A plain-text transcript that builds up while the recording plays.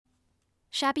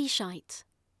Shabby Shite.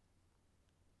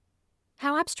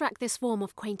 How abstract this form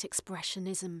of quaint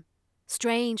expressionism.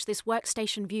 Strange this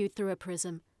workstation viewed through a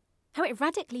prism. How it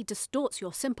radically distorts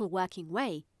your simple working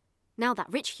way, now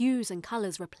that rich hues and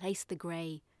colours replace the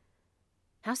grey.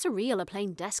 How surreal a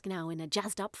plain desk now in a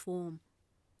jazzed-up form.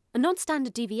 A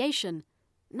non-standard deviation,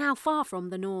 now far from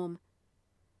the norm.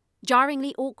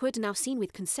 Jarringly awkward now seen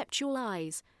with conceptual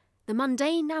eyes, the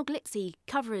mundane now glitzy,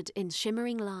 covered in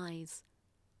shimmering lies.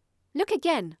 Look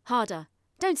again, harder,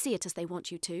 don't see it as they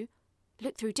want you to.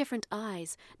 Look through different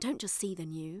eyes, don't just see the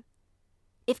new.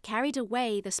 If carried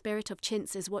away the spirit of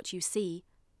chintz is what you see,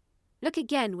 look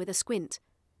again with a squint,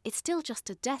 it's still just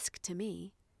a desk to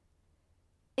me.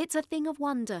 It's a thing of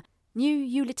wonder, new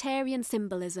utilitarian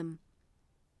symbolism.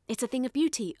 It's a thing of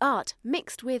beauty, art,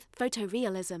 mixed with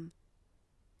photorealism.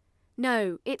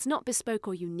 No, it's not bespoke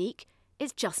or unique,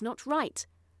 it's just not right.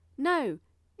 No,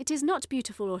 it is not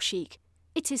beautiful or chic,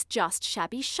 it is just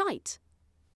shabby shite.